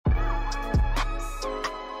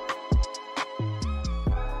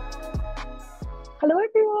Hello,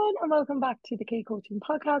 everyone, and welcome back to the K Coaching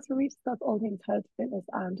Podcast, where we discuss all things health, fitness,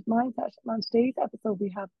 and mindset. And on today's episode,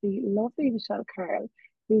 we have the lovely Michelle Carroll,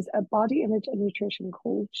 who's a body image and nutrition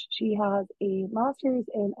coach. She has a master's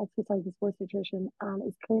in exercise and sports nutrition and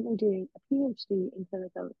is currently doing a PhD in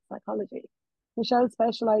clinical psychology. Michelle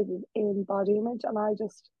specializes in body image, and I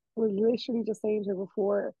just was literally just saying to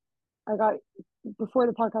her I got before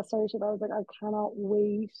the podcast started, I was like, I cannot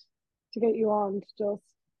wait to get you on to just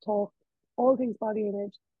talk all things body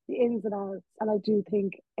image, the ins and outs, and I do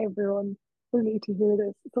think everyone will need to hear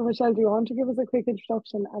this. So, Michelle, do you want to give us a quick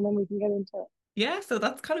introduction and then we can get into it? Yeah, so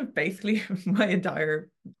that's kind of basically my entire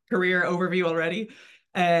career overview already.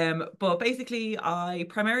 But basically, I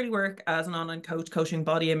primarily work as an online coach, coaching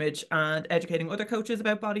body image and educating other coaches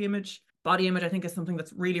about body image. Body image, I think, is something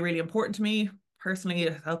that's really, really important to me. Personally,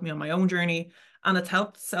 it has helped me on my own journey and it's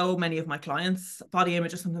helped so many of my clients. Body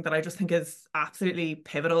image is something that I just think is absolutely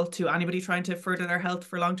pivotal to anybody trying to further their health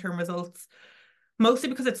for long-term results, mostly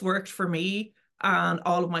because it's worked for me and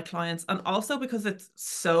all of my clients, and also because it's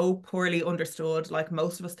so poorly understood. Like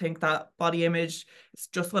most of us think that body image is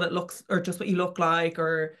just what it looks, or just what you look like,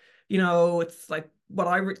 or it's like what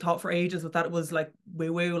I thought for ages was that it was like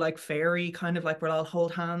woo woo, like fairy, kind of like we'll all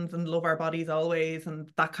hold hands and love our bodies always and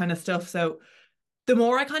that kind of stuff. So the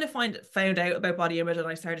more I kind of found out about body image and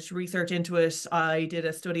I started to research into it, I did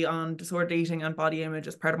a study on disordered eating and body image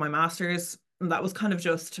as part of my master's. And that was kind of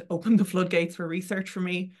just opened the floodgates for research for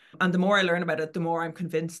me. And the more I learn about it, the more I'm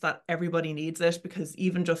convinced that everybody needs it, because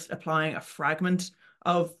even just applying a fragment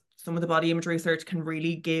of some of the body image research can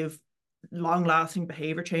really give long lasting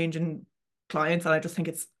behavior change in clients. And I just think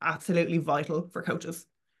it's absolutely vital for coaches.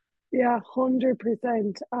 Yeah,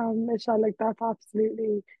 100%. Michelle, like that's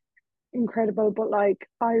absolutely incredible. But like,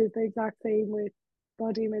 I was the exact same with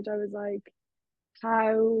body image. I was like,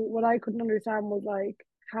 what I couldn't understand was like,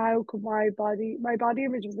 how could my body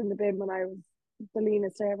image was in the bin when I was the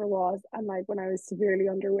leanest I ever was, and like when I was severely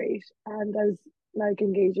underweight, and I was like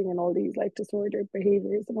engaging in all these like disordered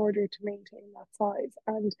behaviors in order to maintain that size.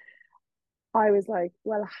 And I was like,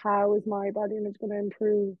 well, how is my body image going to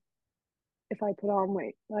improve if I put on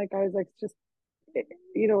weight? Like, I was like, just, it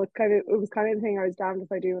was kind of the thing, I was damned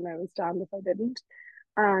if I do and I was damned if I didn't.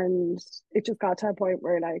 And it just got to a point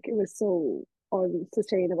where like it was so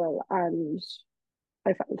unsustainable and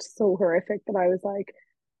I felt so horrific that I was like,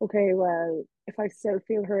 okay, well, if I still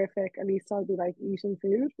feel horrific, at least I'll be like eating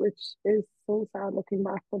food, which is so sad looking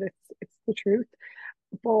back, but it's the truth.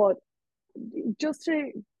 But just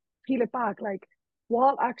to peel it back, like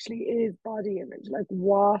what actually is body image? Like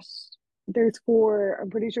what there's four, I'm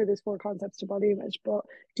pretty sure there's four concepts to body image, but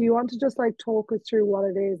do you want to just like talk us through what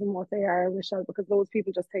it is and what they are, Michelle? Because those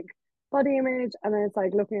people just think body image and then it's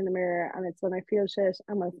like looking in the mirror and it's when I feel shit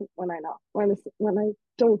and when I not when I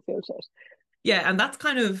don't feel shit. Yeah, and that's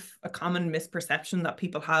kind of a common misperception that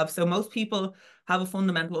people have. So most people have a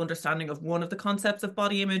fundamental understanding of one of the concepts of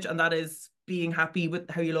body image, and that is being happy with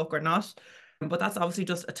how you look or not. But that's obviously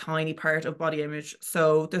just a tiny part of body image.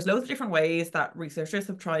 So there's loads of different ways that researchers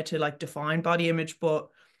have tried to like define body image, but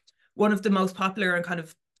one of the most popular and kind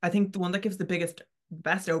of, I think the one that gives the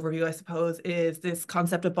best overview, I suppose, is this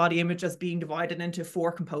concept of body image as being divided into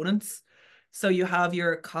four components. So you have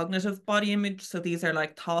your cognitive body image. So these are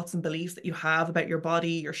like thoughts and beliefs that you have about your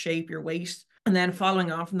body, your shape, your weight. And then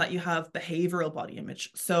following on from that, you have behavioral body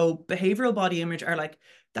image. So behavioral body image are like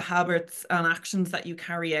the habits and actions that you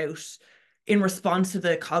carry out in response to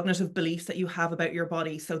the cognitive beliefs that you have about your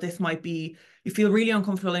body. So this might be you feel really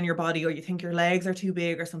uncomfortable in your body, or you think your legs are too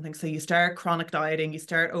big or something. So you start chronic dieting, you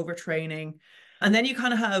start overtraining. And then you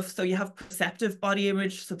have perceptive body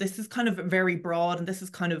image. So this is kind of very broad, and this is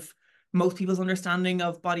kind of most people's understanding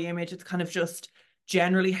of body image. It's kind of just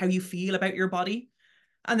generally how you feel about your body.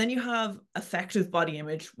 And then you have affective body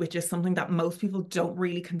image, which is something that most people don't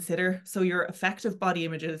really consider. So your affective body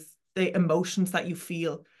image is the emotions that you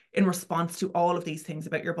feel in response to all of these things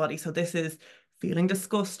about your body. So this is feeling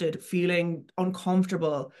disgusted, feeling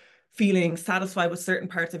uncomfortable, feeling satisfied with certain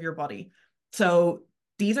parts of your body. So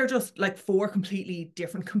these are just like four completely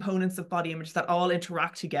different components of body image that all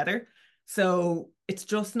interact together. So it's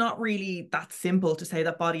just not really that simple to say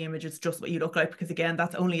that body image is just what you look like, because again,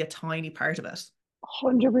 that's only a tiny part of it.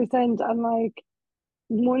 100%. And like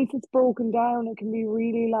once it's broken down, it can be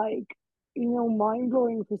really like, mind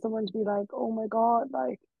blowing for someone to be like, oh my God,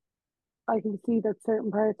 like I can see that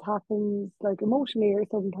certain parts happens like emotionally or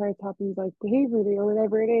certain parts happens like behaviorally or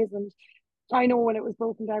whatever it is. And I know when it was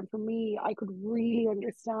broken down for me, I could really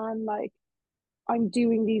understand like I'm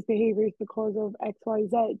doing these behaviors because of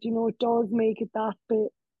XYZ. It does make it that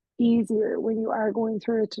bit easier when you are going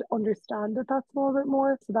through it to understand it that small bit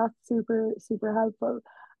more. So that's super, super helpful.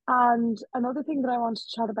 And another thing that I wanted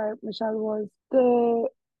to chat about, Michelle, was the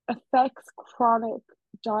effects chronic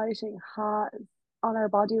dieting has on our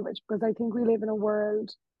body image, because I think we live in a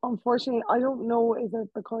world, unfortunately, I don't know, is it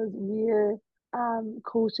because we're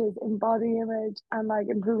coaches in body image and like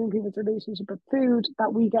improving people's relationship with food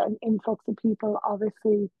that we get an influx of people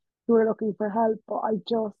obviously who are looking for help. But I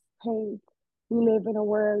just think we live in a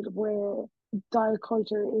world where diet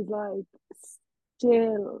culture is like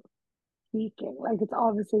still peaking. Like it's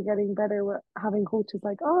obviously getting better with having coaches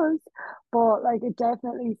like us, but like it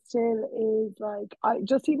definitely still is like I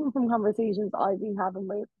just even from conversations I've been having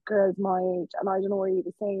with girls my age, and I don't know, are you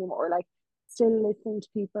the same, or like still listening to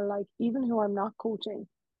people like even who I'm not coaching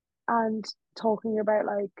and talking about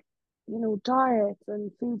like, you know, diets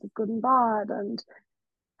and foods is good and bad and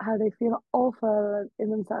how they feel awful in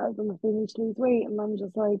themselves and if they need to lose weight. And I'm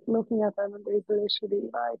just like looking at them and there's literally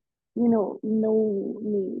like, you know, no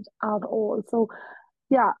need at all. So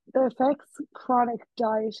yeah, the effects chronic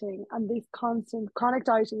dieting and this constant chronic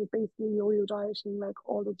dieting is basically yo-yo dieting like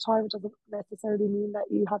all the time. It doesn't necessarily mean that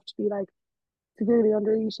you have to be like severely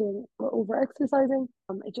under eating or over exercising.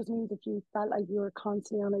 It just means if you felt like you were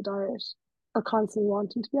constantly on a diet or constantly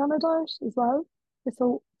wanting to be on a diet as well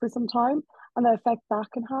for some time, and the effect that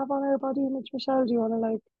can have on our body image. Michelle, do you want to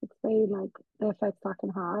like explain like the effects that can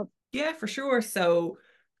have? Yeah, for sure. So,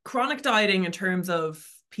 chronic dieting, in terms of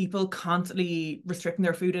people constantly restricting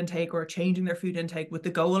their food intake or changing their food intake with the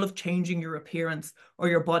goal of changing your appearance or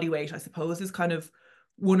your body weight, I suppose, is kind of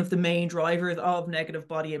one of the main drivers of negative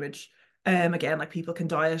body image. Again, like people can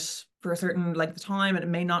diet for a certain length of time and it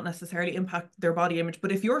may not necessarily impact their body image.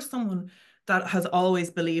 But if you're someone that has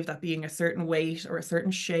always believed that being a certain weight or a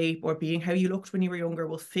certain shape or being how you looked when you were younger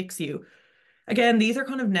will fix you, again, these are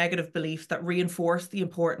kind of negative beliefs that reinforce the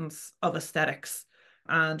importance of aesthetics.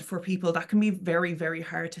 And for people, that can be very, very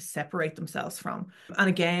hard to separate themselves from. And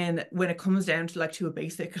again, when it comes down to like to a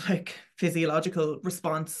basic like physiological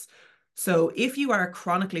response, so if you are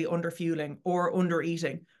chronically underfueling or under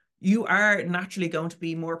eating, you are naturally going to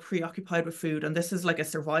be more preoccupied with food. And this is like a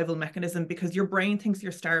survival mechanism because your brain thinks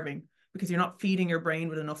you're starving because you're not feeding your brain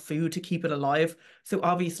with enough food to keep it alive. So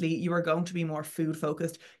obviously you are going to be more food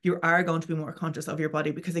focused. You are going to be more conscious of your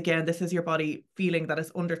body because again, this is your body feeling that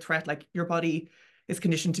it's under threat. Like your body is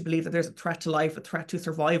conditioned to believe that there's a threat to life, a threat to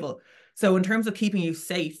survival. So in terms of keeping you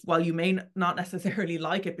safe, while you may not necessarily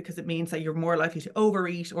like it because it means that you're more likely to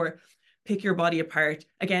overeat or pick your body apart,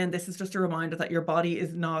 again, this is just a reminder that your body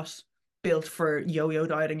is not built for yo-yo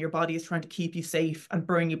dieting. Your body is trying to keep you safe and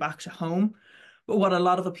bring you back to home. But what a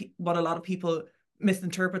lot of people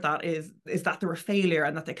misinterpret that is that they're a failure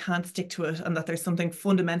and that they can't stick to it and that there's something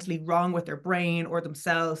fundamentally wrong with their brain or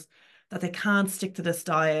themselves, that they can't stick to this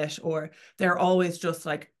diet or they're always just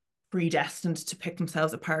like predestined to pick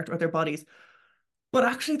themselves apart or their bodies. But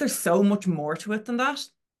actually, there's so much more to it than that.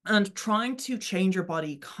 And trying to change your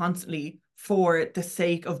body constantly for the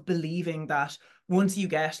sake of believing that once you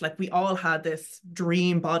get, like, we all had this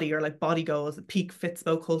dream body or like body goals, peak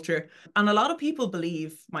Fitspo culture. And a lot of people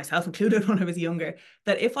believe, myself included when I was younger,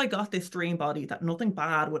 that if I got this dream body, that nothing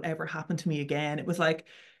bad would ever happen to me again. It was like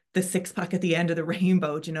the six pack at the end of the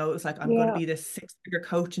rainbow, you know, it was like, I'm going to Yeah, be this six-figure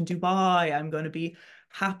coach in Dubai. I'm going to be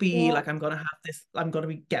happy, yeah, like I'm gonna have this, I'm gonna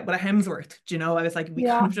be get with a Hemsworth. Do you know? I was like, we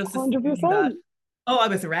yeah, kind of just assuming that. 100%. Oh, I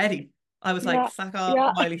was ready. I was like, Yeah, sack off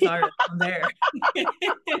yeah. Miley Cyrus. I'm there.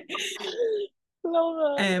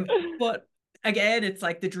 Love it. But again, it's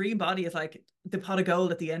like the dream body is like the pot of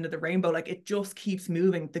gold at the end of the rainbow. Like it just keeps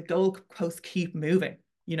moving. The goalposts keep moving.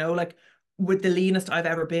 You know, like with the leanest I've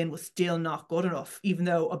ever been was still not good enough. Even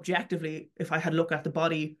though objectively, if I had looked at the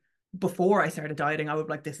body before I started dieting, I would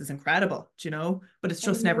be like, this is incredible. Do you know? But it's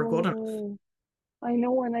I just never good enough. know. I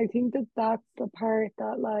know, and I think that that's the part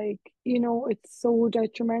that, like, you know, it's so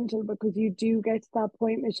detrimental because you do get to that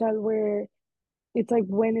point, Michelle, where it's like,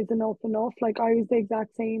 when is enough enough? Like, I was the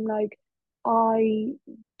exact same. Like,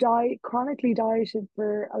 I chronically dieted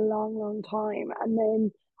for a long, long time, and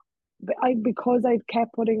then because I'd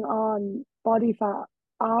kept putting on body fat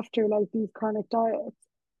after like these chronic diets,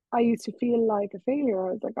 I used to feel like a failure.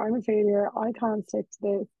 I was like, I'm a failure. I can't stick to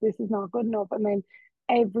this. This is not good enough. And then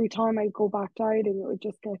every time I go back dieting, it would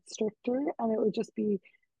just get stricter, and it would just be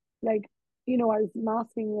like, you know, I was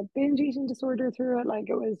masking a binge eating disorder through it. Like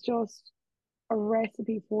it was just a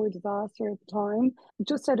recipe for disaster at the time,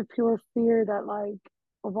 just out of pure fear that like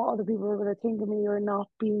of what other people were going to think of me or not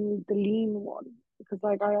being the lean one, because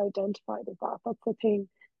like I identified as that. That's the thing,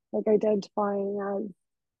 like identifying as,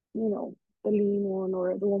 you know, the lean one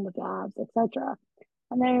or the one with the abs, etc.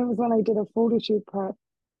 And then it was when I did a photo shoot prep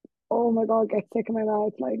oh my God, get sick in my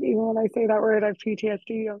mouth. Like even when I say that word, I have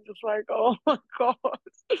PTSD. I'm just like, oh my God.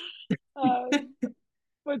 Um,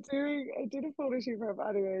 but I did a photo shoot for him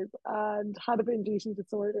anyways, and had a binge eating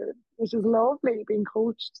disorder, which is lovely being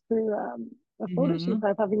coached through a photo shoot Hmm.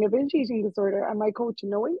 prep, having a binge eating disorder, and my coach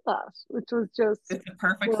knowing that, which was just It's a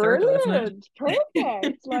perfect circle, isn't brilliant, perfect,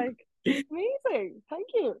 it? like amazing. Thank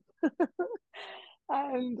you.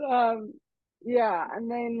 And yeah, and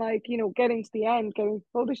then like, getting to the end, getting the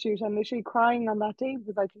photo shoot, I'm literally crying on that day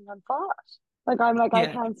because I think I'm fat. I'm like, I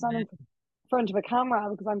Yeah. can't stand in front of a camera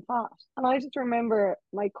because I'm fat. And I just remember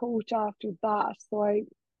my coach after that. So I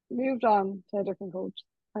moved on to a different coach,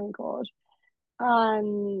 thank God.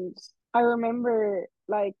 And I remember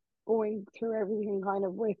like going through everything kind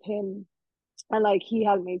of with him, and like he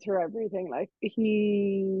helped me through everything.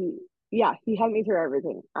 Yeah, he helped me through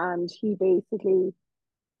everything. And he basically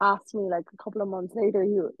asked me like a couple of months later,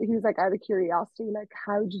 he was like, out of curiosity, like,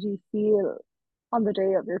 how did you feel on the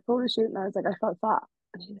day of your photo shoot? And I was like, I felt fat.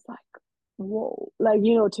 And he was like, whoa. Like,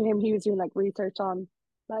 to him, he was doing like research on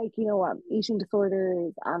like, eating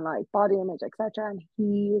disorders and like body image, etc. And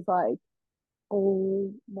he was like,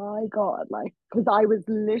 oh my God, like, because I was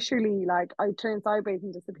literally like, I turned sideways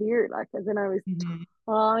and disappeared, like, as in I was Hmm.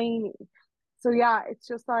 tiny. So yeah, it's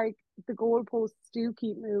just like the goalposts do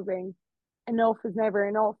keep moving. Enough is never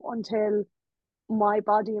enough until my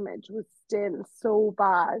body image was still so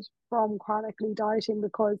bad from chronically dieting,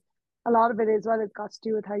 because a lot of it is, well, it's got to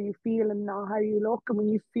do with how you feel and not how you look. And when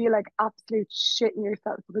you feel like absolute shit in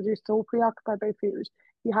yourself because you're so preoccupied by food,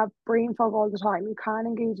 you have brain fog all the time, you can't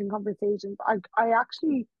engage in conversations. I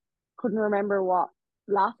actually couldn't remember what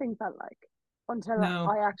laughing felt like until No.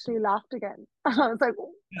 I actually laughed again. And I was like,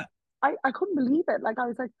 Yeah. I couldn't believe it. Like I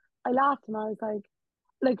was like, I laughed and I was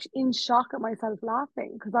like in shock at myself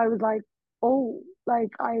laughing, because I was like, oh,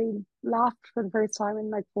 like I laughed for the first time in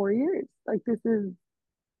like 4 years. Like this is,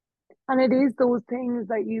 and it is those things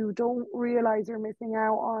that you don't realize you're missing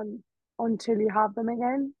out on until you have them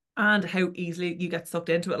again. And how easily you get sucked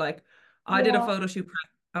into it. Like I did a Yeah. photo shoot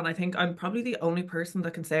prep, and I think I'm probably the only person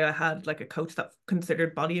that can say I had like a coach that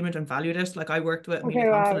considered body image and valued it. Like I worked with Amelia Okay.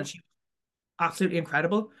 Thompson, and Wow. she was absolutely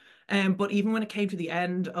incredible. But even when it came to the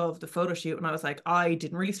end of the photo shoot, and I was like, I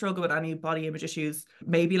didn't really struggle with any body image issues,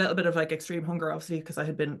 maybe a little bit of like extreme hunger, obviously, because I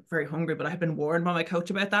had been very hungry, but I had been warned by my coach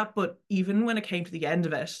about that. But even when it came to the end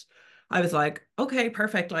of it, I was like, okay,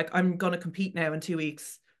 perfect. Like I'm gonna compete now in 2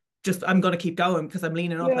 weeks. Just I'm gonna keep going because I'm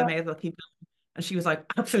lean enough. I Yeah. may as well keep going. And she was like,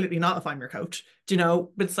 absolutely not if I'm your coach. Do you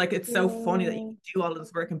know? But it's like it's so funny that you Yeah. can do all of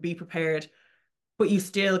this work and be prepared, but you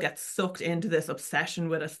still get sucked into this obsession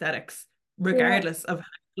with aesthetics, Yeah. regardless of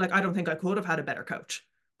like I don't think I could have had a better coach.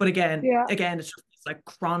 But again, Yeah. it's just this like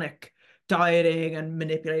chronic dieting and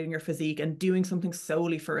manipulating your physique and doing something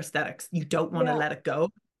solely for aesthetics. You don't want to Yeah. let it go.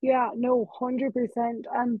 Yeah. No, 100%.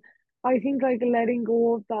 And I think like letting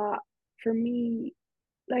go of that, for me,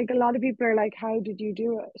 like a lot of people are like, how did you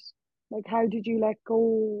do it? Like, how did you let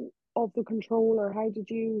go of the control, or how did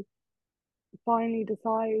you finally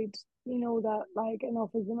decide, that like enough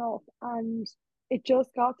is enough? And it just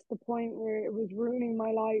got to the point where it was ruining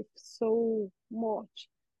my life so much.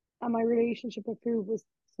 And my relationship with food was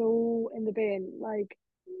so in the bin. Like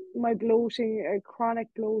my bloating, chronic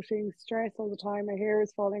bloating, stress all the time, my hair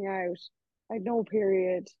was falling out. I had no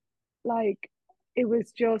period. Like it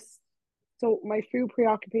was just, so my food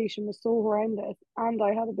preoccupation was so horrendous, and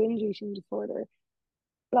I had a binge eating disorder.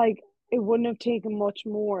 Like it wouldn't have taken much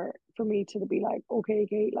more for me to be like, okay,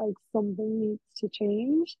 Kate, like something needs to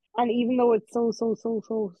change. And even though it's so, so, so,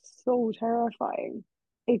 so, so terrifying,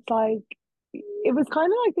 it's like it was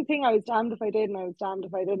kind of like the thing, I was damned if I did and I was damned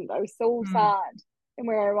if I didn't. I was so Mm, sad in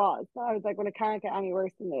where I was. I was like, well, it can't get any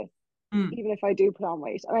worse than this, mm. even if I do put on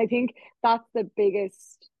weight. And I think that's the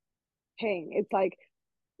biggest thing. It's like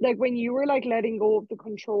when you were like letting go of the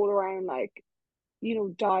control around like,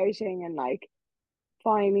 dieting, and like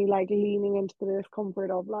finally like leaning into the discomfort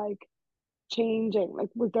of like changing, like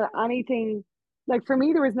was there anything, like for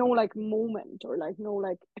me there was no like moment or like no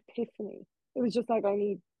like epiphany. It was just like, I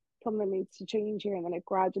need something needs to change here, and then it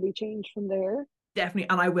gradually changed from there. Definitely.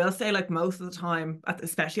 And I will say, like, most of the time,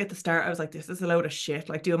 especially at the start, I was like, this is a load of shit.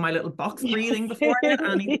 Like, doing my little box Yeah, breathing before I did same.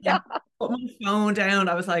 Yeah. anything, put my phone down.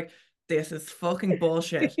 I was like, this is fucking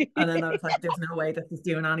bullshit. And then I was like, there's no way this is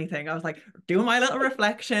doing anything. I was like, doing my little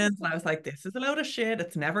reflections. And I was like, this is a load of shit.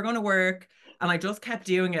 It's never going to work. And I just kept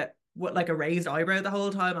doing it with like a raised eyebrow the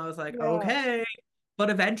whole time. I was like, Yeah. okay. But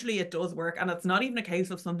eventually it does work. And it's not even a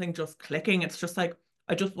case of something just clicking. It's just like,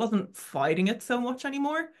 I just wasn't fighting it so much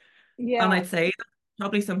anymore. And Yeah. I'd say that's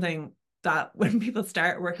probably something. that when people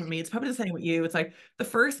start working with me, it's probably the same with you. It's like the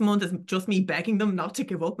first month is just me begging them not to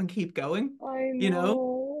give up and keep going, I you know,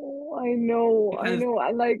 know, I know, I because know.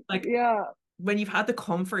 And like, like yeah, when you've had the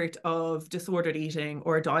comfort of disordered eating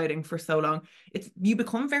or dieting for so long, it's you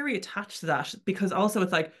become very attached to that because also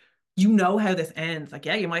it's like you know how this ends. Like,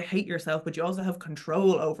 yeah, you might hate yourself, but you also have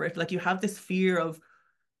control over it. Like you have this fear of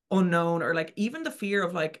unknown or like even the fear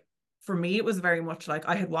of like for me it was very much like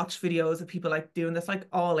I had watched videos of people like doing this like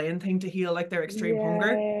all in thing to heal like their extreme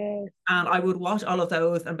hunger, yes, and I would watch all of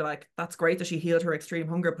those and be like, that's great that she healed her extreme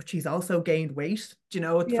hunger, but she's also gained weight. Do you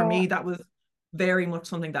know, for yeah, me, that was very much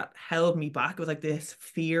something that held me back. It was like this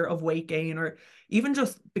fear of weight gain, or even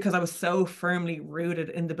just because I was so firmly rooted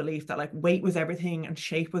in the belief that like weight was everything and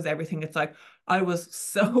shape was everything. It's like I was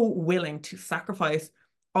so willing to sacrifice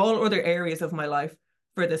all other areas of my life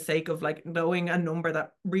for the sake of like knowing a number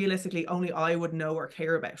that realistically only I would know or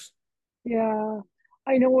care about. yeah.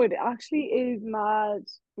 I know it actually is mad,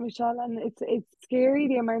 Michelle, and it's scary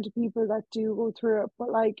the amount of people that do go through it. But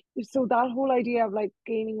like, so that whole idea of like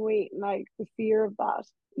gaining weight and like the fear of that,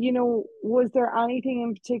 was there anything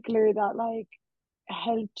in particular that like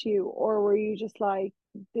helped you, or were you just like,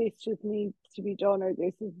 this just needs to be done, or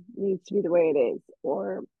needs to be the way it is,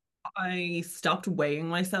 or I stopped weighing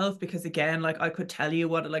myself because again, like I could tell you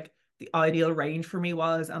what like the ideal range for me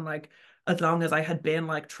was, and like as long as I had been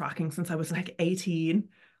like tracking since I was like 18,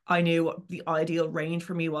 I knew what the ideal range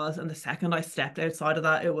for me was. And the second I stepped outside of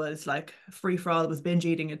that, it was like free for all. It was binge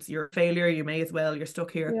eating. It's your failure. You may as well. You're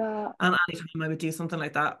stuck here. yeah, And anytime I would do something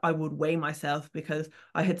like that, I would weigh myself because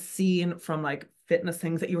I had seen from like fitness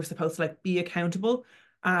things that you were supposed to like be accountable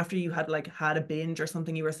after you had like had a binge or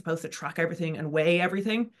something. You were supposed to track everything and weigh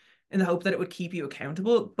everything in the hope that it would keep you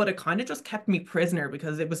accountable. But it kind of just kept me prisoner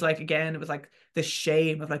because it was like, again, it was like the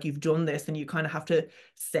shame of like, you've done this and you kind of have to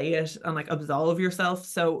say it and like absolve yourself.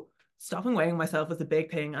 So stopping weighing myself was a big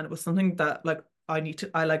thing. And it was something that like,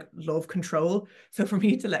 I like love control. So for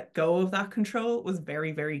me to let go of that control was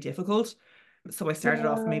very, very difficult. So I started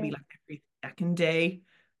off maybe yeah, like every second day.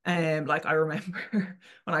 Like I remember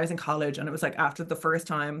when I was in college and it was like after the first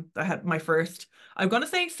time I had my first, I'm gonna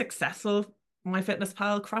say successful my fitness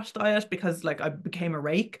pal crash diet because like I became a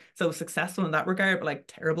rake. So successful in that regard, but like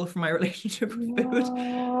terrible for my relationship with food.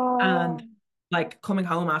 yeah, And like coming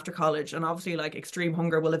home after college and obviously like extreme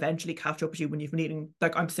hunger will eventually catch up with you when you've been eating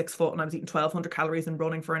like I'm 6 foot and I was eating 1,200 calories and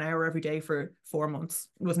running for an hour every day for 4 months.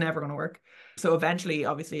 It was never going to work. So eventually,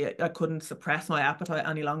 obviously, I couldn't suppress my appetite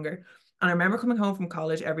any longer. And I remember coming home from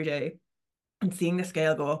college every day and seeing the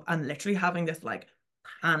scale go up and literally having this like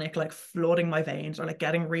panic, like flooding my veins or like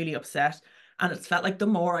getting really upset. And it's felt like the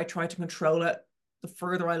more I tried to control it, the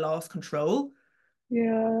further I lost control.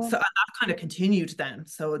 yeah. So and that kind of continued then.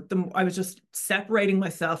 So I was just separating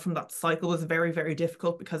myself from that cycle was very, very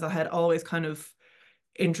difficult because I had always kind of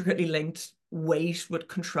intricately linked weight with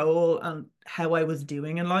control and how I was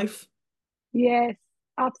doing in life. Yes,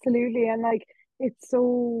 absolutely. And like it's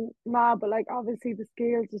so mad, but like obviously the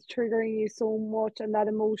scales is triggering you so much, and that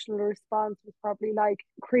emotional response was probably like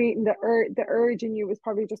creating the urge in you was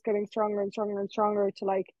probably just getting stronger and stronger and stronger to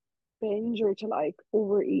like binge or to like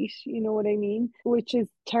overeat, you know what I mean? Which is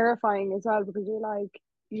terrifying as well because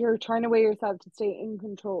you're trying to weigh yourself to stay in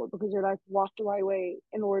control because you're like, what do I weigh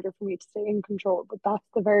in order for me to stay in control? But that's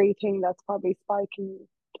the very thing that's probably spiking you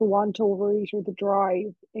to want to overeat, or the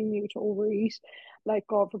drive in you to overeat. Like,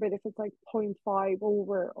 God forbid if it's like point 0.5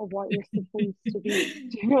 over of what you're supposed to be.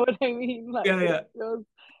 Do you know what I mean? Like, Yeah, it's yeah. just,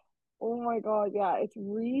 oh my God, yeah, it's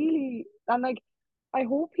really, and like, I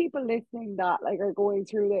hope people listening that like are going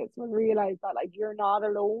through this will realize that like you're not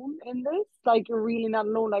alone in this. Like, you're really not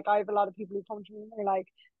alone. Like, I have a lot of people who come to me and they're like,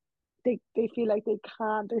 they feel like they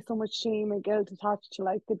can't, there's so much shame or guilt attached to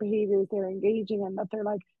like the behaviors they're engaging in that they're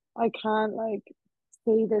like, I can't like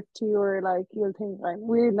say this to you, or like you'll think I'm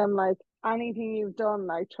weird. And I'm like, anything you've done,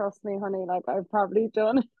 like trust me, honey, like I've probably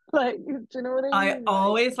done like, do you know what I I mean? Like,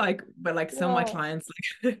 always like, but like some of my yeah. clients,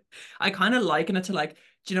 like I kind of liken it to like,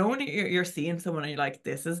 do you know when you're seeing someone and you're like,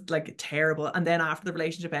 this is like terrible, and then after the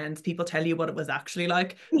relationship ends, people tell you what it was actually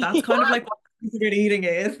like. That's kind of like what considered eating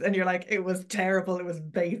is, and you're like, it was terrible. It was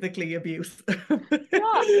basically abuse.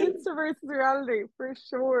 Yeah, Insta versus reality for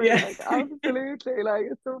sure. Yeah. Like, absolutely. Like,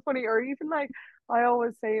 it's so funny. Or even like, I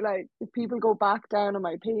always say, like, if people go back down on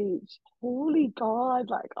my page, holy God,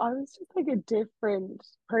 like, I was just like a different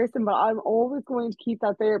person. But I'm always going to keep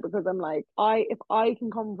that there because I'm like, if I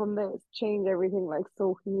can come from this, change everything, like,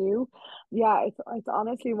 so can you. Yeah, it's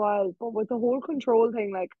honestly wild. But with the whole control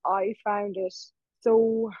thing, like, I found it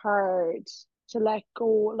so hard to let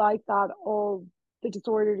go like that of the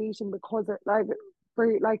disordered eating because it like for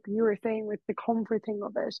like you were saying with the comfort thing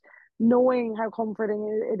of it, knowing how comforting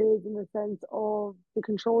it is in the sense of the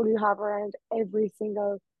control you have around every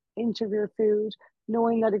single inch of your food,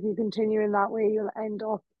 knowing that if you continue in that way, you'll end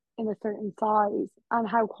up in a certain size, and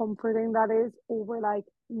how comforting that is over like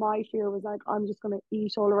my fear was like, I'm just going to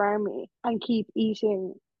eat all around me and keep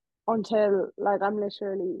eating until like I'm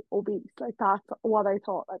literally obese. Like that's what I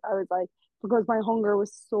thought. Like I was like, because my hunger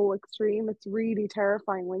was so extreme, it's really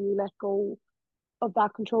terrifying when you let go of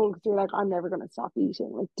that control because you're like, I'm never going to stop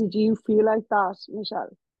eating. Like, did you feel like that,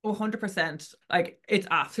 Michelle? 100%. Like it's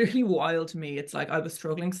absolutely wild to me. It's like I was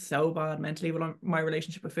struggling so bad mentally with my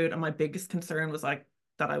relationship with food, and my biggest concern was like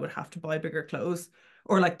that I would have to buy bigger clothes,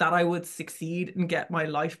 or like that I would succeed and get my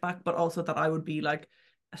life back, but also that I would be like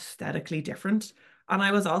aesthetically different. And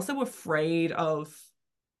I was also afraid of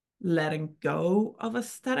letting go of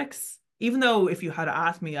aesthetics. Even though if you had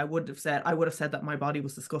asked me, I would have said that my body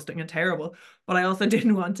was disgusting and terrible. But I also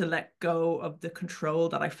didn't want to let go of the control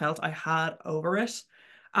that I felt I had over it.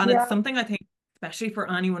 And it's Yeah. something I think, especially for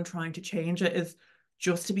anyone trying to change it, is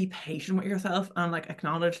just to be patient with yourself and like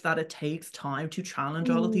acknowledge that it takes time to challenge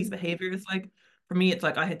all of these Mm, behaviors. Like for me, it's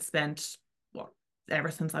like I had spent what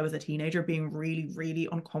ever since I was a teenager being really, really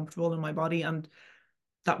uncomfortable in my body, and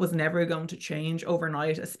that was never going to change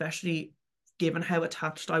overnight, especially given how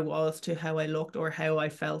attached I was to how I looked or how I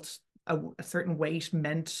felt a certain weight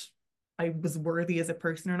meant I was worthy as a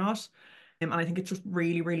person or not. And I think it's just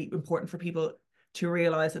really, really important for people to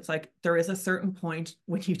realize it's like there is a certain point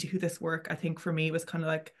when you do this work. I think for me, it was kind of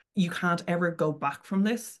like you can't ever go back from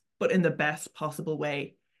this, but in the best possible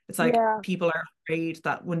way. It's like yeah. people are afraid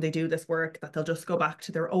that when they do this work, that they'll just go back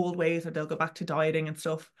to their old ways or they'll go back to dieting and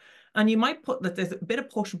stuff. And you might put that there's a bit of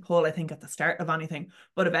push and pull, I think, at the start of anything,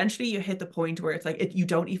 but eventually you hit the point where it's like you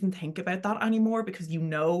don't even think about that anymore because you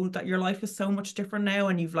know that your life is so much different now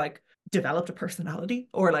and you've like developed a personality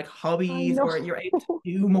or like I hobbies know. or you're able to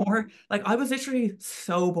do more. Like I was literally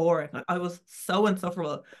so boring. Like I was so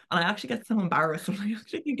insufferable. And I actually get so embarrassed when I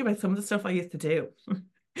actually think about some of the stuff I used to do.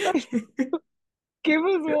 Give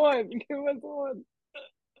us one. Give us one.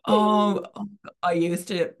 Oh, I used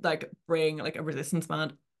to like bring like a resistance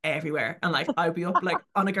band everywhere, and like I'd be up like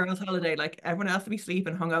on a girls' holiday, like everyone else would be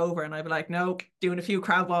sleeping, hungover, and I'd be like, no, doing a few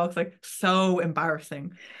crab walks, like so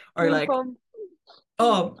embarrassing. Or Here like, come.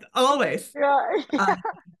 oh, always, Yeah.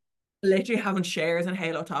 literally having shares and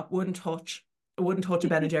Halo Top, wouldn't touch a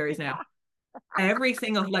Ben and Jerry's now. Every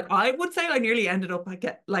single like I would say I nearly ended up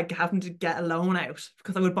like having to get a loan out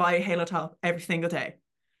because I would buy Halo Top every single day.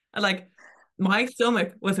 And like my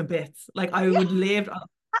stomach was in bits. Like I would live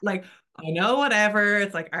like I know whatever,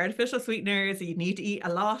 it's like artificial sweeteners, you need to eat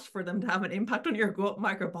a lot for them to have an impact on your gut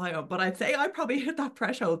microbiome. But I'd say I probably hit that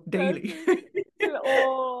threshold daily. Precious.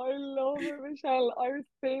 Oh, I love it, Michelle. I was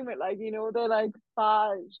saying it like, they're like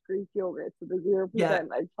fudge Greek yogurt, so the Yeah. 0%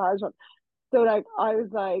 like fudge one. So like I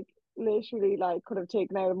was like literally like could have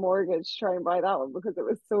taken out a mortgage to try and buy that one because it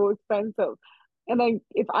was so expensive. And like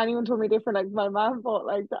if anyone told me different, like my mom bought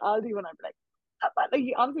like the Aldi one, I'd be like, "Ah, but like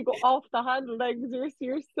you honestly go off the handle, like 'cause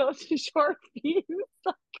you're such a short fuse."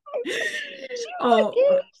 Like I was like, she would Oh.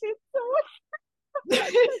 get it so because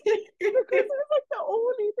it was like the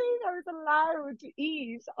only thing I was allowed to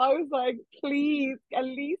eat. I was like, please, at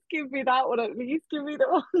least give me that one. At least give me the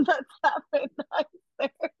one that's having nice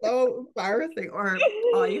So embarrassing. Or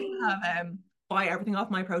I used to there. have buy everything off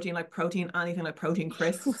my protein, like protein, anything like protein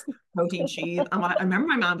crisps, protein cheese. And I remember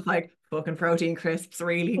my mom was like, fucking protein crisps,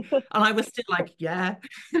 really? And I was still like, yeah.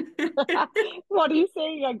 What are you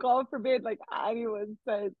saying? Like, God forbid, like anyone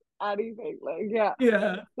says anything. Like, yeah.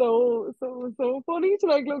 Yeah. So funny to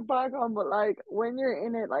like look back on, but like when you're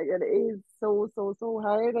in it, like it is so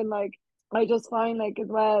hard. And like I just find like as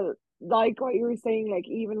well, like what you were saying, like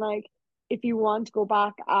even like if you want to go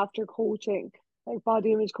back after coaching, like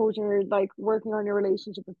body image coaching or like working on your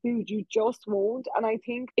relationship with food, you just won't. And I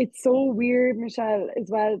think it's so weird, Michelle, as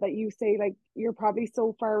well, that you say like you're probably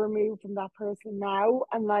so far removed from that person now.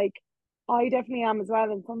 And like I definitely am as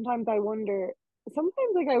well. And sometimes like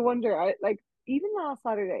I wonder, I like even last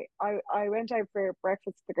Saturday, I went out for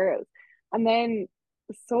breakfast with the girls, and then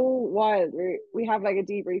so wild. We have like a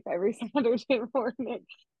debrief every Saturday morning,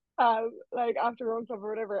 like after road club or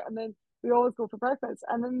whatever, and then we always go for breakfast.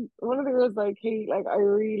 And then one of the girls like, "Hey, like I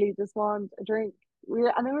really just want a drink."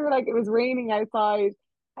 And then we were like, it was raining outside,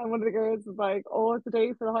 and one of the girls was like, "Oh, it's a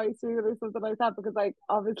day for the high school or something like that," because like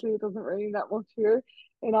obviously it doesn't rain that much here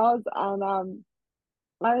in Oz, and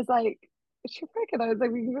I was like, she freaking, I was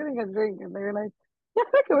like, we can really get a drink. And they were like, yeah,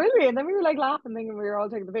 freaking will we? And then we were like laughing, thinking we were all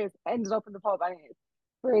taking the piss. Ended up in the pub anyways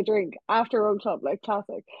for a drink after Road Club, like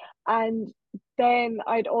classic. And then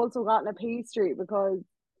I'd also gotten a pastry because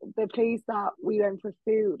the place that we went for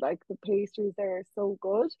food, like the pastries there are so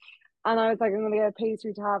good. And I was like, I'm gonna get a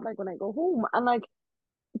pastry to have like when I go home. And like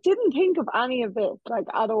didn't think of any of this like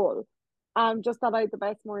at all. Just that I had the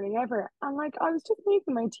best morning ever. And like I was just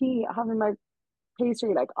making my tea, having my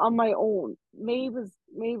pastry like on my own. Maeve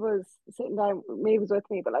was sitting down, Maeve was with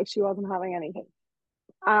me, but like she wasn't having anything.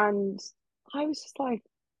 And I was just like,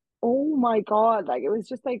 oh my God, like it was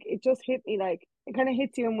just like it just hit me like it kind of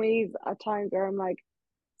hits you in waves at times where I'm like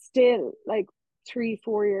still like 3,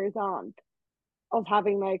 4 years on of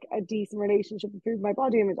having like a decent relationship with food, my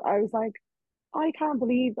body image. I was like, I can't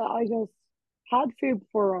believe that I just had food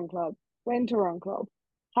before Run Club, went to Run Club,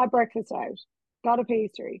 had breakfast out, got a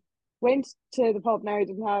pastry, went to the pub. Now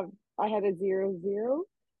I had a 0-0.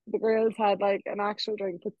 The girls had like an actual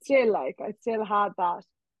drink, but still, like, I still had that.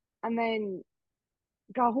 And then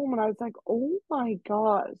got home and I was like, oh my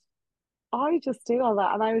God, I just did all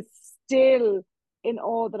that. And I was still in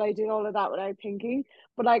awe that I did all of that without thinking.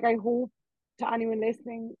 But like, I hope to anyone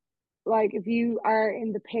listening, like, if you are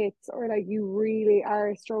in the pits or like you really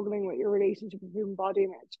are struggling with your relationship with your body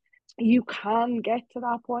image, you can get to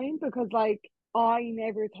that point because, like, I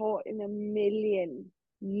never thought in a million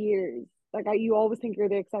years, like, you always think you're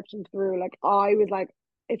the exception to the rule. Like, I was like,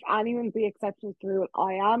 if anyone's the exception to the rule,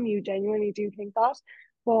 I am. You genuinely do think that.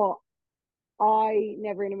 But I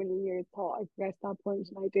never in a million years thought I'd get to that point,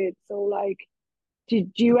 and I did. So, like,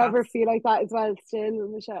 did you ever That's feel like that as well, still,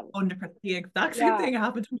 Michelle? 100%. The exact same Yeah. thing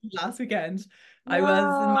happened to me last weekend. I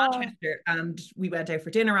was in Yeah. Manchester and we went out for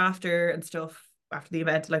dinner after and stuff after the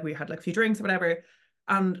event. Like we had like a few drinks or whatever.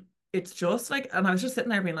 And it's just like, and I was just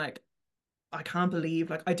sitting there being like, I can't believe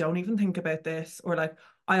like I don't even think about this or like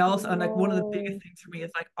I I also and like one of the biggest know. things for me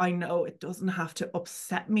is like I know it doesn't have to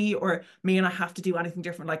upset me or me and I have to do anything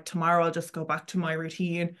different. Like tomorrow I'll just go back to my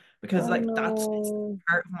routine because I like that's it's know.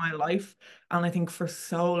 part of my life. And I think for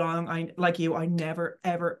so long I like you, I never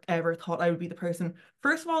ever thought I would be the person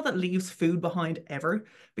first of all that leaves food behind ever.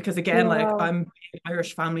 Because again, like Yeah. I'm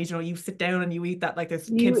Irish families, you know, you sit down and you eat that like there's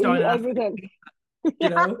You kids eat down after, everything. you Yeah,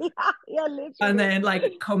 know. yeah, yeah, And literally. then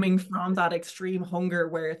like coming from that extreme hunger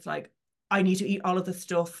where it's like, I need to eat all of this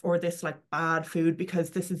stuff or this like bad food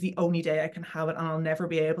because this is the only day I can have it and I'll never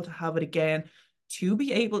be able to have it again. To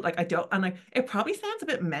be able, like I don't, and like it probably sounds a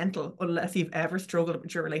bit mental unless you've ever struggled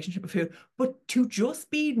with your relationship with food, but to just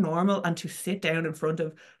be normal and to sit down in front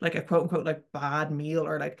of like a quote unquote like bad meal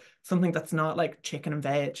or like something that's not like chicken and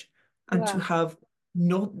veg and to Yeah, have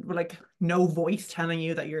no voice telling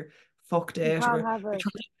you that you're fucked you it can't or have you're it.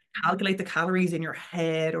 trying calculate the calories in your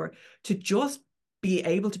head or to just be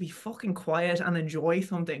able to be fucking quiet and enjoy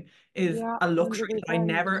something is Yeah, a luxury that I 100%.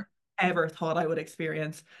 never ever thought I would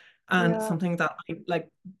experience and Yeah, something that I like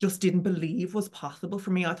just didn't believe was possible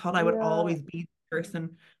for me. I thought I would yeah. always be the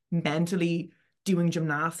person mentally doing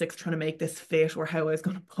gymnastics trying to make this fit or how I was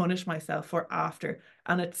going to punish myself for after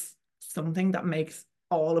and it's something that makes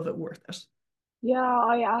all of it worth it. Yeah,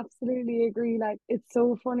 I absolutely agree. Like, it's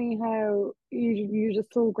so funny how you're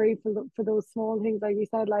just so grateful for those small things. Like you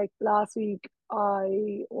said, like last week,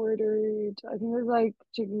 I ordered, I think it was like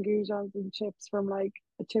chicken goujons and chips from like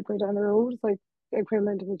a chipper down the road. It's like the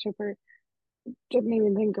equivalent of a chipper. Didn't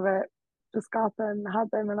even think of it. Just got them, had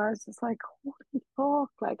them, and I was just like, holy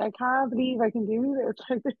fuck, like I can't believe I can do this.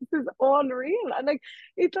 Like this is unreal. And like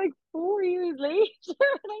it's like 4 years later, and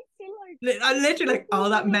I still like, I literally this like all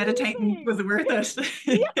is that meditating was amazing. worth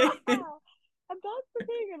Yeah. it. And that's the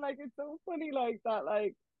thing, and like it's so funny like that,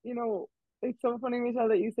 like, it's so funny, Michelle,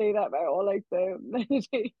 that you say that about all like the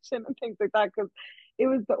meditation and things like that, because it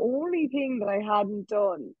was the only thing that I hadn't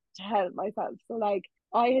done to help myself. So like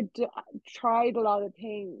I had tried a lot of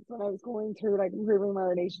things when I was going through like improving my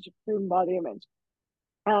relationship with food and body image,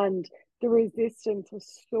 and the resistance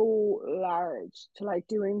was so large to like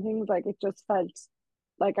doing things. Like it just felt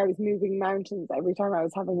like I was moving mountains every time I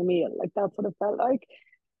was having a meal. Like that's what it felt like.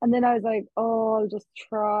 And then I was like, oh, I'll just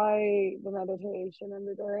try the meditation and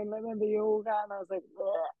the journaling and the yoga. And I was like,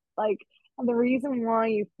 "Bleh." Like, and the reason why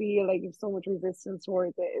you feel like you've so much resistance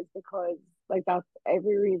towards it is because like that's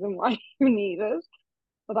every reason why you need it.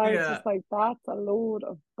 But I was Yeah. just like, that's a load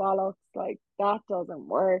of bollocks. Like, that doesn't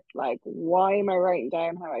work. Like, why am I writing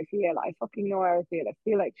down how I feel? I fucking know how I feel. I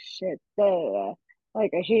feel like shit. Duh.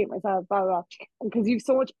 Like, I hate myself, blah, blah. And because you've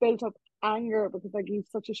so much built up anger because, like, you've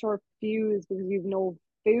such a short fuse because you've no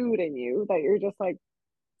food in you that you're just like,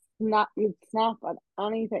 you'd snap at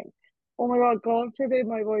anything. Oh my God, God forbid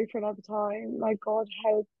my boyfriend at the time. Like, God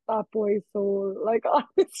help that boy's soul. Like,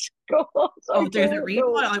 honest God, I Oh, there's a don't reason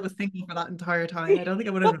know. why I was thinking for that entire time. I don't think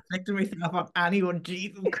I would have inflicted myself on anyone.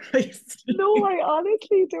 Jesus Christ. No, I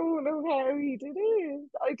honestly don't know how he did it.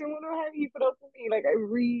 I don't know how he put up with me. Like, I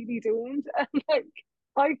really don't. And like,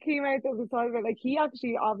 I came out the other side of it. Like, he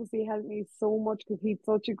actually obviously helped me so much because he'd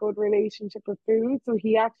such a good relationship with food. So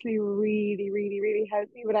he actually really, really, really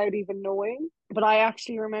helped me without even knowing. But I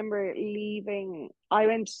actually remember leaving. I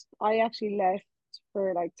actually left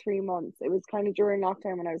for like 3 months. It was kind of during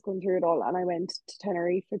lockdown when I was going through it all, and I went to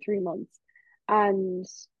Tenerife for 3 months. And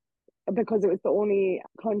because it was the only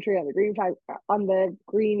country on the green flag on the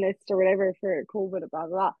green list or whatever for COVID, blah blah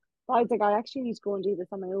blah. But I was like, I actually need to go and do this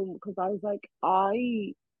on my own because I was like,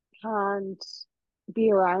 I can't be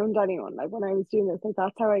around anyone. Like when I was doing this, like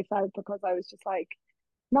that's how I felt because I was just like,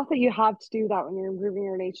 not that you have to do that when you're improving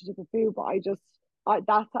your relationship with food, but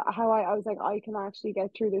that's how I was like, I can actually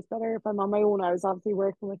get through this better if I'm on my own. I was obviously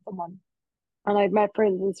working with someone and I'd met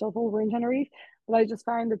friends and stuff over in Tenerife, but I just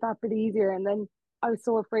found it that bit easier. And then I was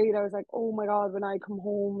so afraid. I was like, oh my God, when I come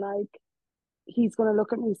home, like he's gonna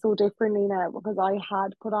look at me so differently now because I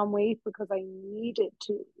had put on weight because I needed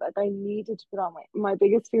to. Like I needed to put on weight. My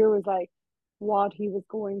biggest fear was like what he was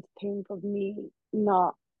going to think of me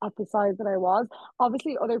not at the size that I was.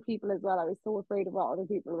 Obviously other people as well. I was so afraid of what other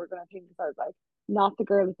people were gonna think because I was like not the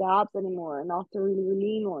girl with the abs anymore, not the really, really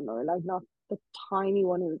lean one, or like not the tiny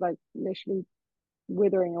one who was like literally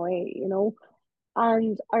withering away, you know?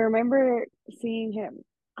 And I remember seeing him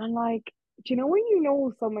and like, do you know when you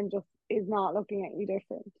know someone just is not looking at you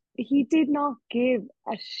different? He did not give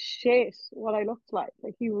a shit what I looked like.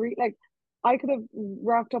 Like I could have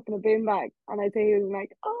wrapped up in a bin bag and I'd say he was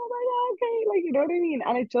like, oh my God, okay, like you know what I mean?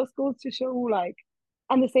 And it just goes to show like,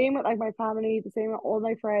 and the same with like my family, the same with all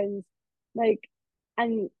my friends, like,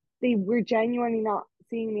 and they were genuinely not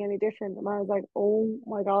seeing me any different. And I was like, oh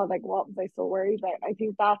my God, like what was I so worried about? I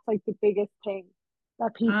think that's like the biggest thing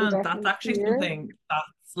that people And that's definitely actually fear. something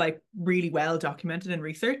that's like really well documented in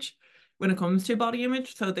research when it comes to body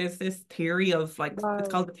image. So there's this theory of like it's Wow.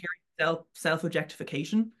 called the theory of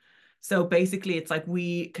self-objectification. So basically it's like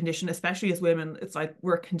we condition, especially as women, it's like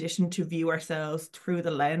we're conditioned to view ourselves through the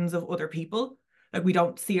lens of other people. Like we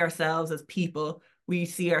don't see ourselves as people, we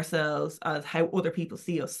see ourselves as how other people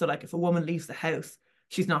see us. So like if a woman leaves the house,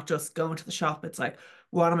 she's not just going to the shop, it's like,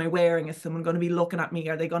 what am I wearing? Is someone going to be looking at me?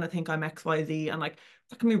 Are they going to think I'm XYZ? And like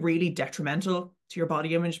that can be really detrimental to your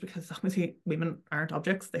body image because obviously women aren't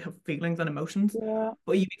objects, they have feelings and emotions. Yeah.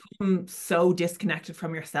 But you become so disconnected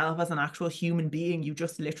from yourself as an actual human being, you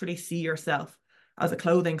just literally see yourself as a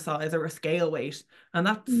clothing size or a scale weight. And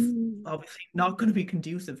that's Mm. obviously not going to be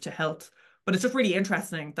conducive to health. But it's just really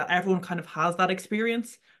interesting that everyone kind of has that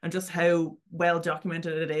experience and just how well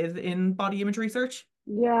documented it is in body image research.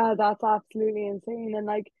 Yeah, that's absolutely insane. And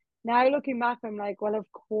like now looking back, I'm like, well,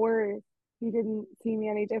 of course he didn't see me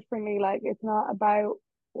any differently. Like it's not about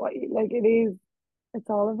like it is. It's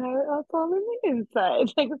all about what's all in the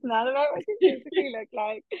inside. Like it's not about what you physically look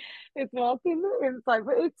like. It's what's in the inside.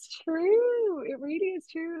 But it's true. It really is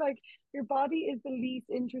true. Like your body is the least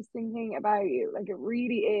interesting thing about you. Like it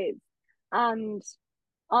really is. And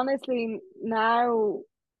honestly, now,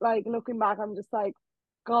 like looking back, I'm just like,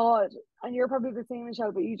 God, and you're probably the same,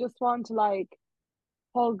 Michelle, but you just want to like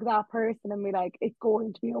hug that person and be like, it's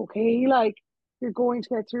going to be okay. Like you're going to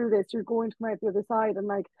get through this. You're going to come out the other side. And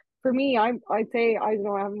like for me, I'd say I don't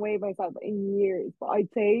know, I haven't weighed myself in years, but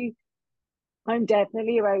I'd say I'm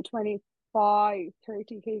definitely about 25,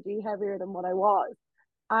 30 kg heavier than what I was.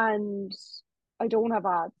 And I don't have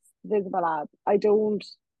abs, visible abs. I don't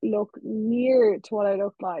look near to what I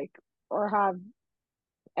look like or have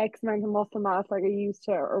X amount of muscle mass like I used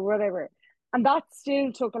to or whatever. And that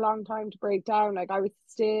still took a long time to break down. Like I was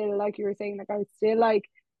still, like you were saying, like I was still like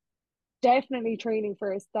definitely training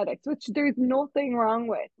for aesthetics, which there's nothing wrong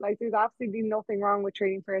with. Like there's absolutely nothing wrong with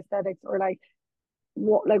training for aesthetics or like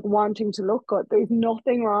what like wanting to look good. There's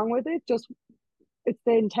nothing wrong with it. Just it's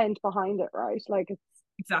the intent behind it, right? Like it's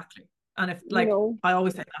Exactly. And if you like know, I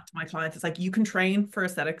always say that to my clients, it's like you can train for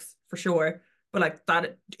aesthetics for sure, but like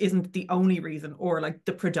that isn't the only reason or like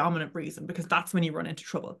the predominant reason because that's when you run into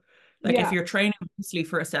trouble. Like if yeah, you're training mostly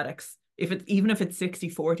for aesthetics, if it's even if it's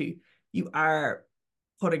 60-40, you are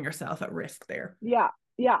putting yourself at risk there. yeah,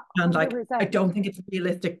 yeah, And like I 100%. don't think it's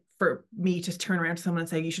realistic for me to turn around to someone and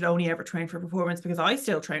say you should only ever train for performance because I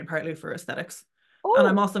still train partly for aesthetics. And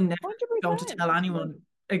I'm Oh, also never going to 100%. tell anyone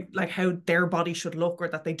like how their body should look or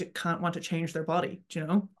that they can't want to change their body, do you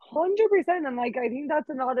know? 100%. And like I think that's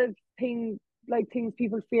a lot of things like things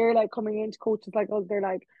people fear like coming into coaches like us. They're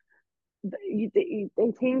like, they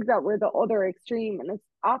think that we're the other extreme, and it's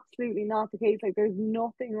absolutely not the case. Like, there's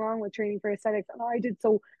nothing wrong with training for aesthetics, and I did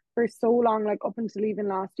so for so long, like up until even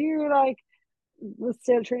last year, like was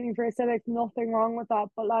still training for aesthetics, nothing wrong with that.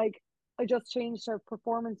 But like, I just changed to a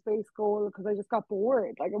performance based goal because I just got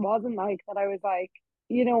bored. Like, it wasn't like that. I was like,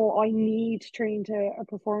 I need to train to a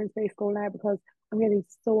performance based goal now because I'm getting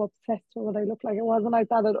so obsessed with what I look like. It wasn't like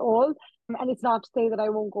that at all. And it's not to say that I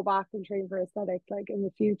won't go back and train for aesthetics like in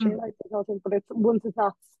the future, Mm. like there's nothing, but it's once it's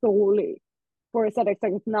not solely for aesthetics,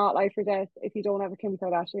 like it's not life or death if you don't have a Kim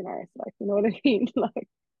Kardashian arse, like you know what I mean? Like,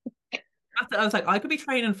 I was like, I could be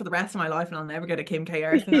training for the rest of my life and I'll never get a Kim K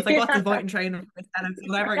thing. I was like, what's the point in training for aesthetics?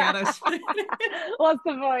 I'll never get it. What's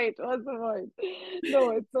the point? What's the point?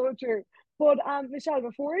 No, it's so true. But Michelle,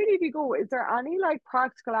 before I leave you go, is there any like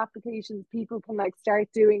practical applications people can like start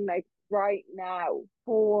doing like right now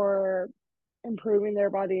for improving their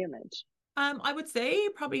body image? I would say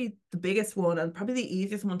probably the biggest one and probably the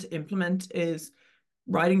easiest one to implement is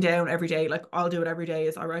writing down every day. Like I'll do it every day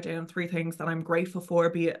is I write down three things that I'm grateful for,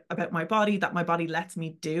 be it about my body, that my body lets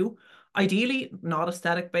me do. Ideally, not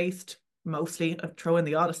aesthetic based, mostly. I throw in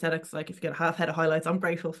the odd aesthetics, like if you get a half head of highlights, I'm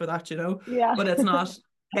grateful for that, Yeah. but it's not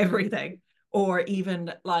everything. Or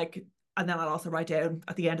even like, and then I'll also write down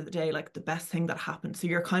at the end of the day, like the best thing that happened. So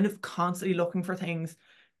you're kind of constantly looking for things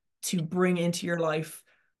to bring into your life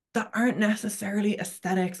that aren't necessarily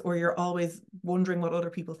aesthetics, or you're always wondering what other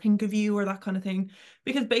people think of you or that kind of thing.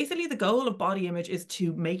 Because basically, the goal of body image is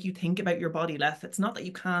to make you think about your body less. It's not that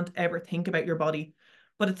you can't ever think about your body,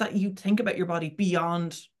 but it's that you think about your body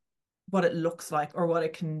beyond what it looks like or what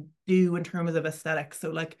it can do in terms of aesthetics. So,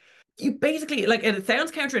 like, you basically, like, it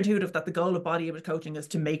sounds counterintuitive that the goal of body image coaching is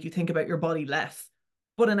to make you think about your body less.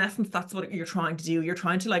 But in essence, that's what you're trying to do. You're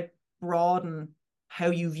trying to like broaden how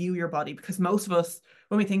you view your body, because most of us,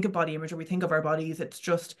 when we think of body image or we think of our bodies, it's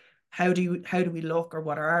just how do we look or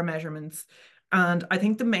what are our measurements. And I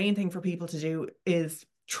think the main thing for people to do is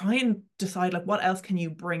try and decide like what else can you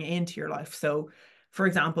bring into your life. So for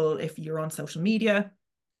example, if you're on social media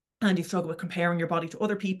and you struggle with comparing your body to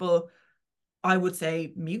other people, I would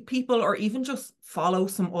say mute people or even just follow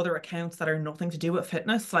some other accounts that are nothing to do with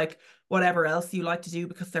fitness, like whatever else you like to do,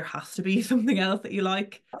 because there has to be something else that you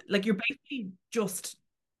like. Like you're basically just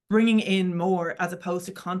bringing in more as opposed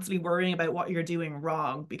to constantly worrying about what you're doing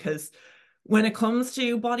wrong. Because when it comes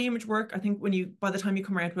to body image work, I think by the time you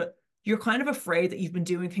come around to it, you're kind of afraid that you've been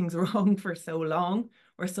doing things wrong for so long,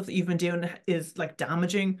 or stuff that you've been doing is like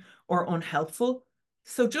damaging or unhelpful.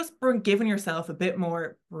 So just giving yourself a bit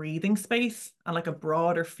more breathing space and like a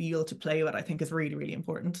broader field to play with, I think is really, really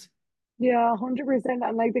important. Yeah, 100%.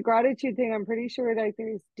 And like the gratitude thing, I'm pretty sure like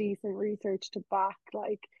there's decent research to back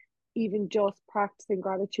like even just practicing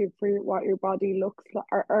gratitude for what your body looks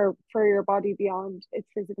like, or for your body beyond its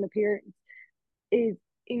physical appearance is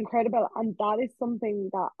incredible. And that is something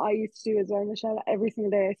that I used to do as well, Michelle, every single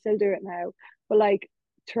day. I still do it now. But like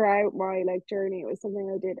throughout my like journey, it was something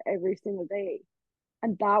I did every single day.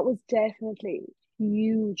 And that was definitely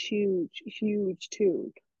huge, huge, huge tool,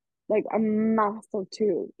 like a massive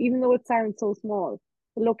tool, even though it sounds so small.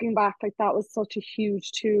 But looking back, like that was such a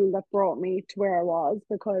huge tool that brought me to where I was,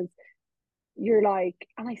 because you're like,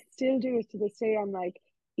 and I still do it to this day. I'm like,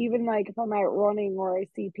 even like if I'm out running or I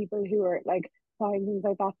see people who are like find things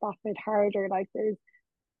like that bit harder, like there's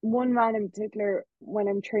one man in particular when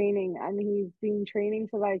I'm training, and he's been training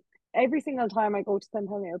for like every single time I go to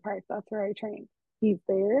Centennial Park, that's where I train. He's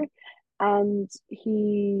there, and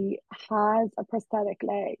he has a prosthetic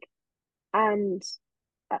leg, and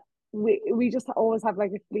uh, we just always have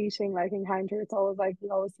like a fleeting like encounter. It's always like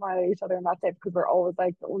we always smile at each other, and that's it, because we're always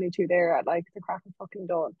like the only two there at like the crack of fucking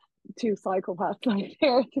dawn. Two psychopaths like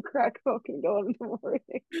there at the crack of fucking dawn in the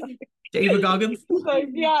morning. David Goggins. Like,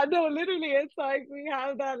 yeah, no, literally, it's like we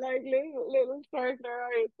have that like little spark in our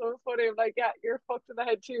eye. It's so funny. I'm like, yeah, you're fucked in the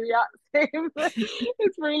head too. Yeah, same.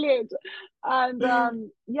 It's brilliant.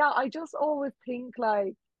 And yeah, I just always think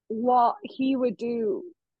like what he would do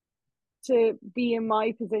to be in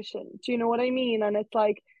my position. Do you know what I mean? And it's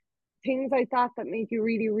like things like that that make you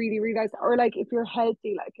really, really realize, or like if you're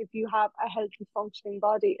healthy, like if you have a healthy functioning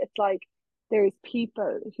body, it's like there's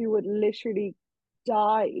people who would literally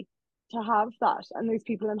die to have that, and there's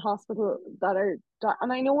people in hospital that are,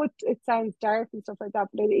 and I know it sounds dark and stuff like that,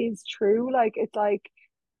 but it is true. Like it's like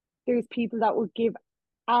there's people that would give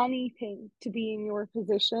anything to be in your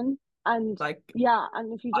position, and Like yeah,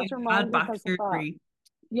 and if you I just remind had back yourself of that, surgery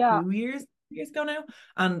yeah, 2 years ago now.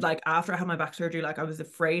 And like after I had my back surgery, like I was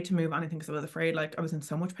afraid to move anything because I was afraid, like I was in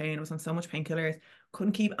so much pain, I was on so much painkillers,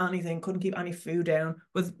 couldn't keep anything, couldn't keep any food down,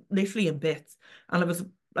 was literally in bits. And I was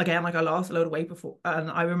again, like I lost a load of weight before, and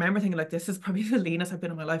I remember thinking like this is probably the leanest I've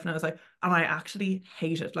been in my life, and I was like, and I actually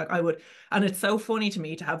hate it. Like I would, and it's so funny to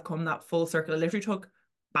me to have come that full circle. It literally took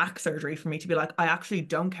back surgery for me to be like, I actually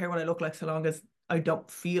don't care what I look like so long as I don't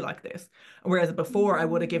feel like this. Whereas before, I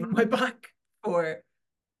would have given my Mm. back for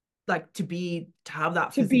like to have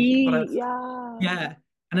that To physique, but I be, was yeah. yeah.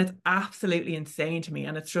 And it's absolutely insane to me.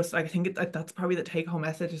 And it's just, like, I think like, that's probably the take home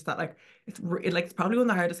message is that, like, it's probably one of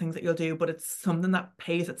the hardest things that you'll do, but it's something that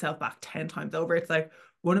pays itself back 10 times over. It's like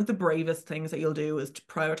one of the bravest things that you'll do is to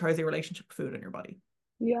prioritize your relationship with food in your body.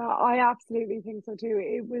 Yeah, I absolutely think so too.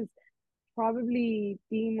 It was probably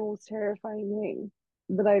the most terrifying thing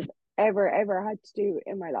that I've ever had to do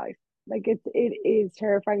in my life. Like it is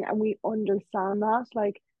terrifying, and we understand that.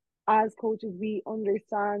 Like as coaches, we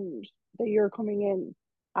understand that you're coming in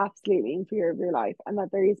absolutely in fear of your life, and that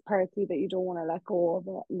there is parts of you that you don't want to let go of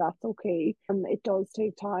it, and that's okay. It does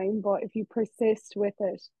take time, but if you persist with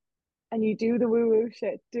it and you do the woo woo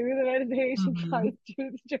shit, do the meditation, guys, Mhm.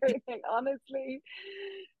 do the journaling. Honestly,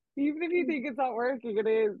 even if you think it's not working, it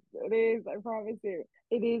is. It is. I promise you,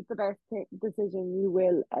 it is the best decision you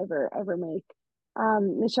will ever make.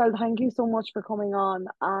 Michelle, thank you so much for coming on.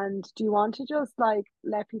 And do you want to just like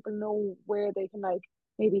let people know where they can like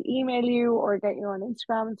maybe email you or get you on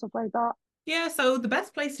Instagram and stuff like that? Yeah, so the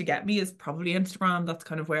best place to get me is probably Instagram. That's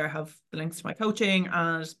kind of where I have the links to my coaching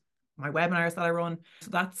and my webinars that I run.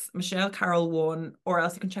 So that's Michelle Carroll one, or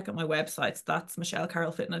else you can check out my website. So that's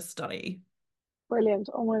michellecarrollfitness.ie. Brilliant.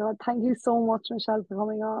 Oh my God. Thank you so much, Michelle, for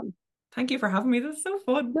coming on. Thank you for having me. This is so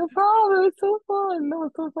fun. No problem. It was so fun. No, it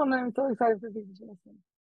was so fun. I'm so excited for people to listen.